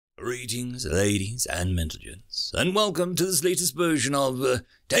Greetings, ladies and gentlemen, and welcome to this latest version of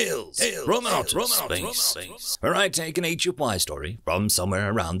Tales from Outer Space, where I take an HFY story from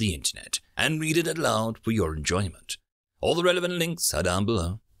somewhere around the internet and read it aloud for your enjoyment. All the relevant links are down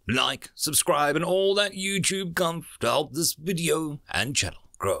below. Like, subscribe, and all that YouTube gumph to help this video and channel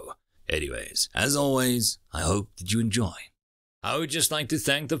grow. Anyways, as always, I hope that you enjoy. I would just like to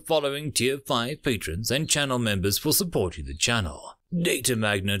thank the following Tier 5 patrons and channel members for supporting the channel: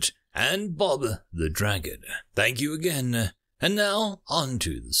 Datamagnet and Bob the Dragon. Thank you again. And now, on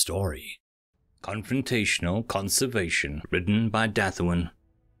to the story. Confrontational Conservation, written by Dathouen.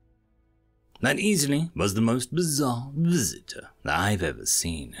 That easily was the most bizarre visitor that I've ever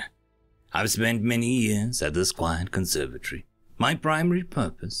seen. I've spent many years at this quiet conservatory. My primary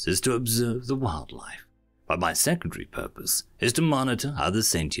purpose is to observe the wildlife, but my secondary purpose is to monitor other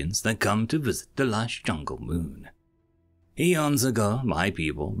sentients that come to visit the lush jungle moon. Eons ago, my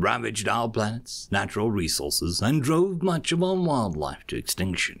people ravaged our planet's natural resources and drove much of our wildlife to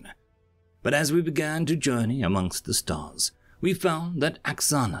extinction. But as we began to journey amongst the stars, we found that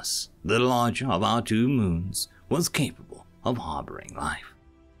Axanus, the larger of our two moons, was capable of harboring life.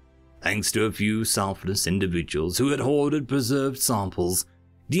 Thanks to a few selfless individuals who had hoarded preserved samples,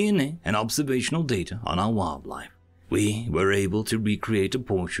 DNA and observational data on our wildlife, we were able to recreate a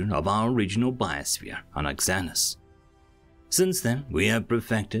portion of our original biosphere on Axanus. Since then, we have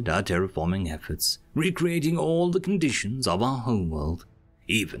perfected our terraforming efforts, recreating all the conditions of our homeworld,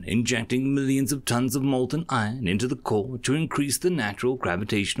 even injecting millions of tons of molten iron into the core to increase the natural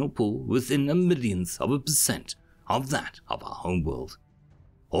gravitational pull within a millionth of a percent of that of our homeworld,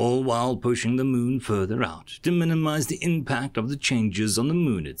 all while pushing the moon further out to minimize the impact of the changes on the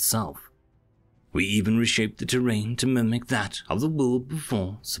moon itself. We even reshaped the terrain to mimic that of the world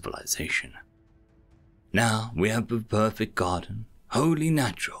before civilization. Now we have a perfect garden, wholly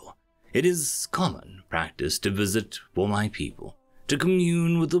natural. It is common practice to visit for my people, to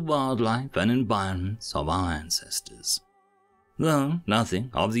commune with the wildlife and environments of our ancestors. Though nothing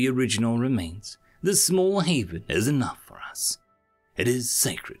of the original remains, this small haven is enough for us. It is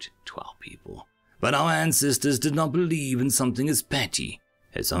sacred to our people, but our ancestors did not believe in something as petty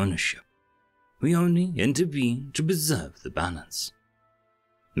as ownership. We only intervene to preserve the balance.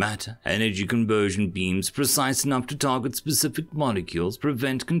 Matter-energy conversion beams precise enough to target specific molecules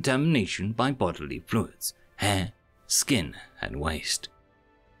prevent contamination by bodily fluids, hair, skin, and waste.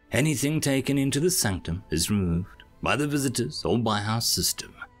 Anything taken into the sanctum is removed by the visitors or by our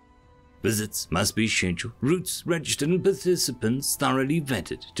system. Visits must be scheduled, routes registered, and participants thoroughly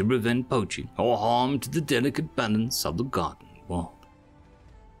vetted to prevent poaching or harm to the delicate balance of the garden world.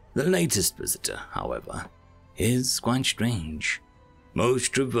 The latest visitor, however, is quite strange.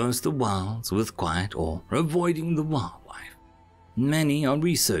 Most traverse the wilds with quiet awe, avoiding the wildlife. Many are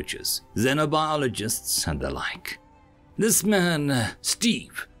researchers, xenobiologists, and the like. This man,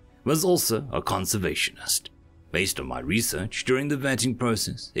 Steve, was also a conservationist. Based on my research during the vetting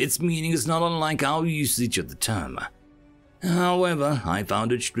process, its meaning is not unlike our usage of the term. However, I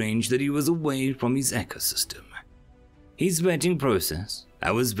found it strange that he was away from his ecosystem. His vetting process,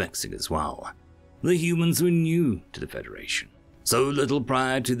 that was vexing as well. The humans were new to the Federation. So little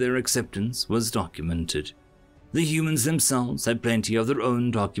prior to their acceptance was documented. The humans themselves had plenty of their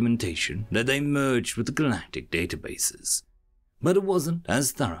own documentation that they merged with the galactic databases. But it wasn't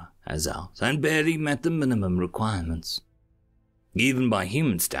as thorough as ours and barely met the minimum requirements. Even by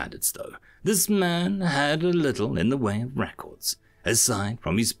human standards, though, this man had a little in the way of records. Aside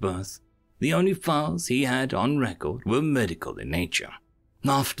from his birth, the only files he had on record were medical in nature.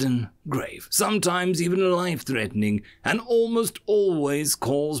 Often grave, sometimes even life-threatening, and almost always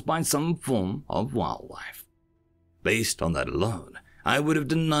caused by some form of wildlife. Based on that alone, I would have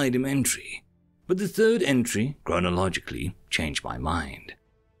denied him entry, but the third entry, chronologically, changed my mind.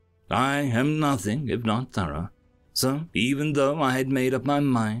 I am nothing if not thorough, so even though I had made up my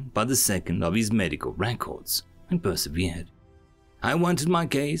mind by the second of his medical records, I persevered. I wanted my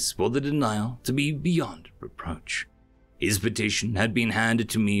case for the denial to be beyond reproach. His petition had been handed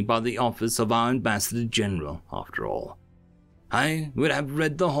to me by the office of our Ambassador General, after all. I would have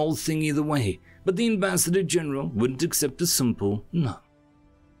read the whole thing either way, but the Ambassador General wouldn't accept a simple no.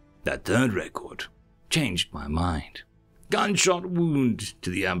 That third record changed my mind. Gunshot wound to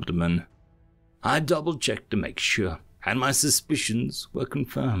the abdomen. I double-checked to make sure, and my suspicions were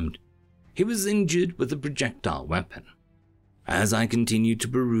confirmed. He was injured with a projectile weapon. As I continued to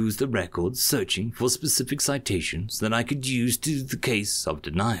peruse the records, searching for specific citations that I could use to the case of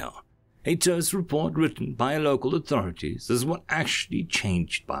denial, a terse report written by local authorities is what actually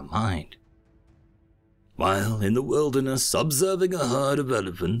changed my mind. While in the wilderness observing a herd of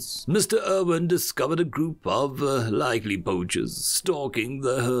elephants, Mr. Irwin discovered a group of likely poachers stalking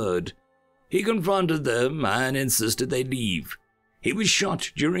the herd. He confronted them and insisted they leave. He was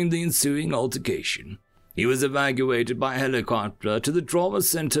shot during the ensuing altercation. He was evacuated by helicopter to the trauma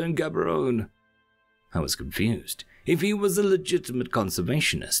center in Gaborone. I was confused. If he was a legitimate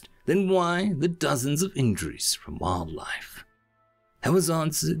conservationist, then why the dozens of injuries from wildlife? I was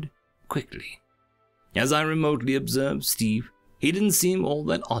answered quickly. As I remotely observed Steve, he didn't seem all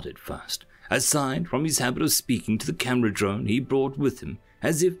that odd at first, aside from his habit of speaking to the camera drone he brought with him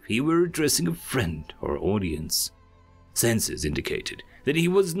as if he were addressing a friend or audience. Sensors indicated that he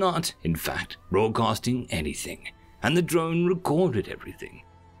was not, in fact, broadcasting anything, and the drone recorded everything,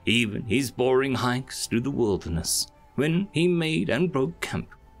 even his boring hikes through the wilderness, when he made and broke camp,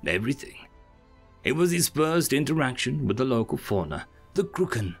 everything. It was his first interaction with the local fauna, the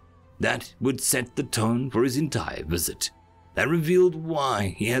Kraken, that would set the tone for his entire visit, that revealed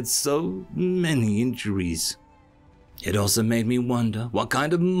why he had so many injuries. It also made me wonder what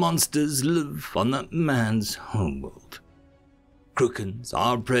kind of monsters live on that man's homeworld. Krakens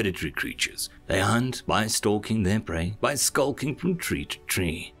are predatory creatures. They hunt by stalking their prey, by skulking from tree to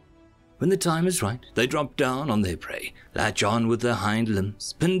tree. When the time is right, they drop down on their prey, latch on with their hind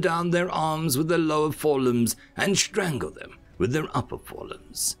limbs, pin down their arms with their lower forelimbs, and strangle them with their upper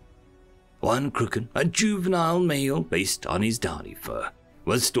forelimbs. One Kraken, a juvenile male based on his downy fur,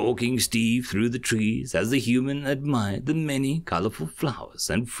 was stalking Steve through the trees as the human admired the many colorful flowers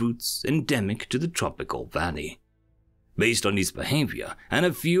and fruits endemic to the tropical valley. Based on his behavior and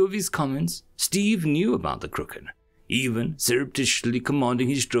a few of his comments, Steve knew about the Kraken, even surreptitiously commanding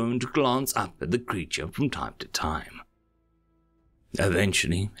his drone to glance up at the creature from time to time.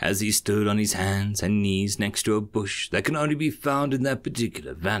 Eventually, as he stood on his hands and knees next to a bush that can only be found in that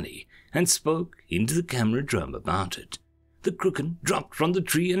particular valley, and spoke into the camera drum about it, the Kraken dropped from the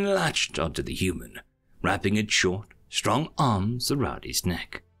tree and latched onto the human, wrapping its short, strong arms around his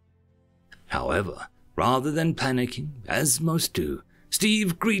neck. However, rather than panicking, as most do,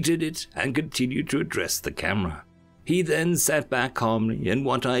 Steve greeted it and continued to address the camera. He then sat back calmly in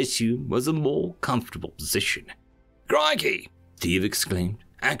what I assume was a more comfortable position. "Crikey!" Steve exclaimed,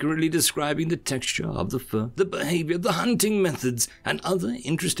 accurately describing the texture of the fur, the behavior, the hunting methods, and other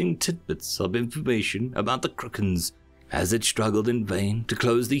interesting tidbits of information about the Krakens, as it struggled in vain to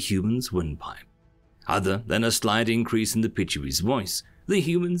close the human's windpipe. Other than a slight increase in the pitch of his voice, the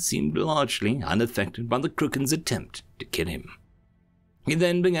human seemed largely unaffected by the Kraken's attempt to kill him. He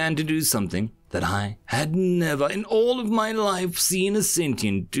then began to do something that I had never in all of my life seen a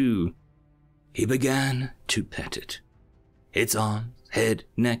sentient do. He began to pet it. Its arms, head,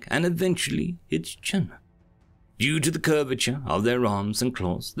 neck, and eventually its chin. Due to the curvature of their arms and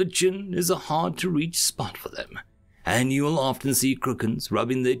claws, the chin is a hard-to-reach spot for them, and you will often see Krakens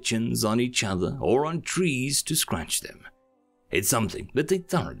rubbing their chins on each other or on trees to scratch them. It's something that they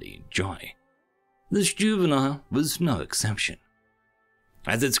thoroughly enjoy. This juvenile was no exception.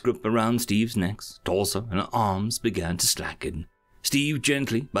 As its grip around Steve's neck, torso, and arms began to slacken, Steve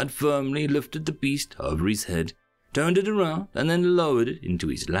gently but firmly lifted the beast over his head, turned it around, and then lowered it into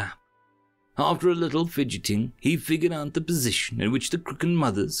his lap. After a little fidgeting, he figured out the position in which the Kraken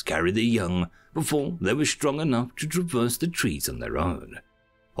mothers carry their young before they were strong enough to traverse the trees on their own,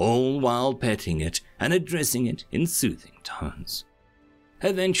 all while petting it and addressing it in soothing tones.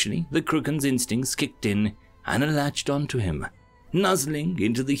 Eventually, the Kraken's instincts kicked in and it latched onto him, nuzzling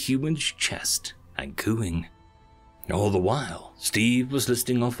into the human's chest and cooing. All the while, Steve was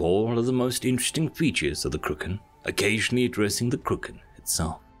listing off all of the most interesting features of the Kraken, occasionally addressing the Kraken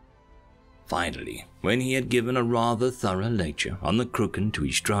itself. Finally, when he had given a rather thorough lecture on the Kraken to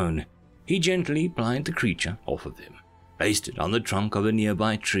his drone, he gently plied the creature off of him, placed it on the trunk of a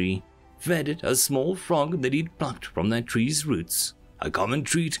nearby tree, fed it a small frog that he'd plucked from that tree's roots, a common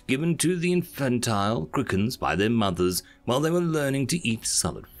treat given to the infantile Krakens by their mothers while they were learning to eat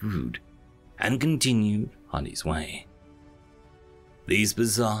solid food, and continued on his way. These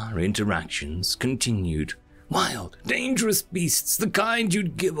bizarre interactions continued. Wild, dangerous beasts, the kind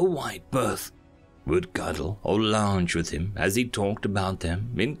you'd give a wide berth, would cuddle or lounge with him as he talked about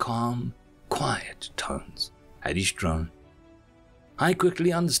them in calm, quiet tones at his drone. I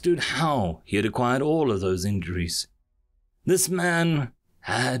quickly understood how he had acquired all of those injuries. This man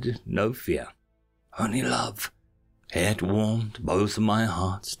had no fear, only love. It warmed both of my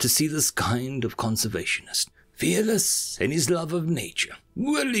hearts to see this kind of conservationist, fearless in his love of nature,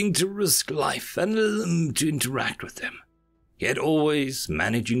 willing to risk life and limb to interact with them, yet always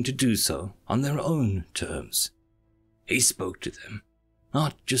managing to do so on their own terms. He spoke to them,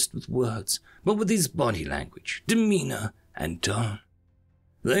 not just with words, but with his body language, demeanor, and tone.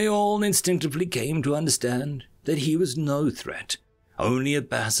 They all instinctively came to understand that he was no threat, only a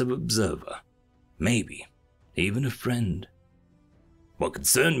passive observer, maybe even a friend. What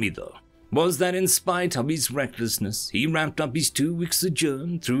concerned me, though, was that in spite of his recklessness, he wrapped up his 2-week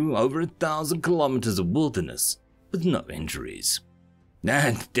sojourn through over 1,000 kilometers of wilderness with no injuries.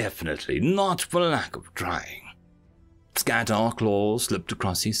 And definitely not for lack of trying. Scatar claws slipped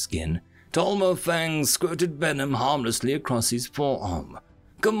across his skin, Tolmo fangs squirted venom harmlessly across his forearm,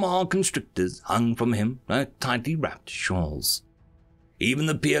 Gamar constrictors hung from him like tightly wrapped shawls. Even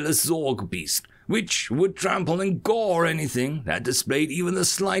the peerless Zorg beast, which would trample and gore anything that displayed even the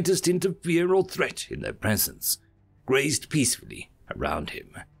slightest hint of fear or threat in their presence, grazed peacefully around him.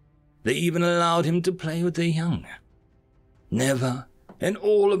 They even allowed him to play with their young. Never, in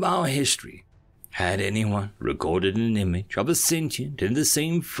all of our history, had anyone recorded an image of a sentient in the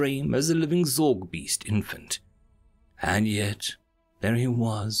same frame as a living Zorg beast infant. And yet, there he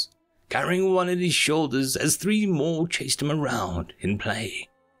was, carrying one at his shoulders as 3 more chased him around in play,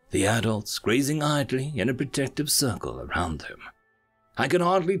 the adults grazing idly in a protective circle around them. I could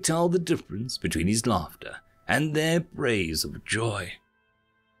hardly tell the difference between his laughter and their praise of joy.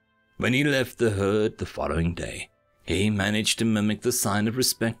 When he left the herd the following day, he managed to mimic the sign of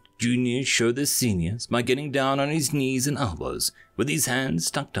respect juniors show their seniors by getting down on his knees and elbows with his hands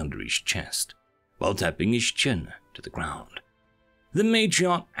tucked under his chest, while tapping his chin to the ground. The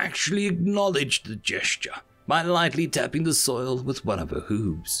matriarch actually acknowledged the gesture by lightly tapping the soil with one of her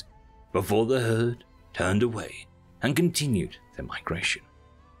hooves, before the herd turned away and continued their migration.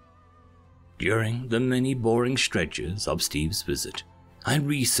 During the many boring stretches of Steve's visit, I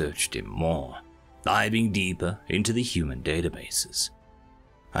researched him more, diving deeper into the human databases.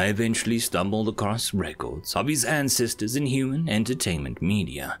 I eventually stumbled across records of his ancestors in human entertainment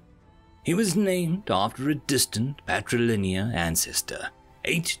media. He was named after a distant patrilineal ancestor,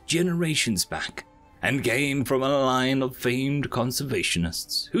 8 generations back, and came from a line of famed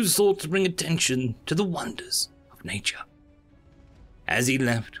conservationists who sought to bring attention to the wonders of nature. As he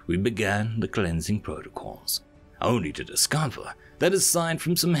left, we began the cleansing protocols, only to discover that aside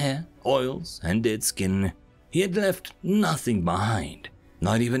from some hair, oils, and dead skin, he had left nothing behind,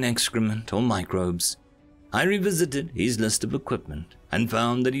 not even excrement or microbes. I revisited his list of equipment and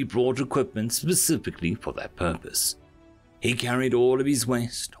found that he brought equipment specifically for that purpose. He carried all of his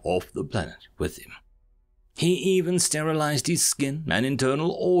waste off the planet with him. He even sterilized his skin and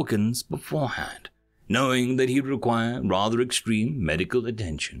internal organs beforehand, knowing that he'd require rather extreme medical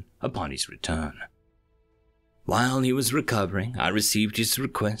attention upon his return. While he was recovering, I received his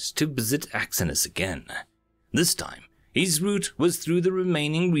request to visit Axenus again. This time, his route was through the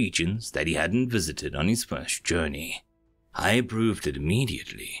remaining regions that he hadn't visited on his first journey. I approved it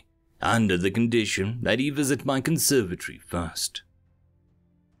immediately, under the condition that he visit my conservatory first.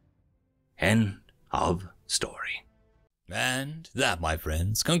 End of story. And that, my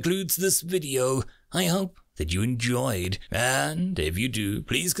friends, concludes this video. I hope that you enjoyed, and if you do,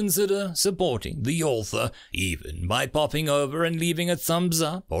 please consider supporting the author, even by popping over and leaving a thumbs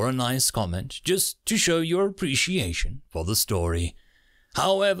up or a nice comment, just to show your appreciation for the story.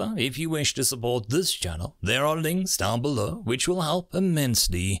 However, if you wish to support this channel, there are links down below which will help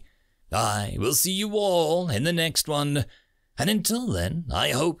immensely. I will see you all in the next one, and until then,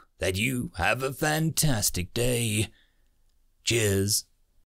 I hope that you have a fantastic day. Cheers.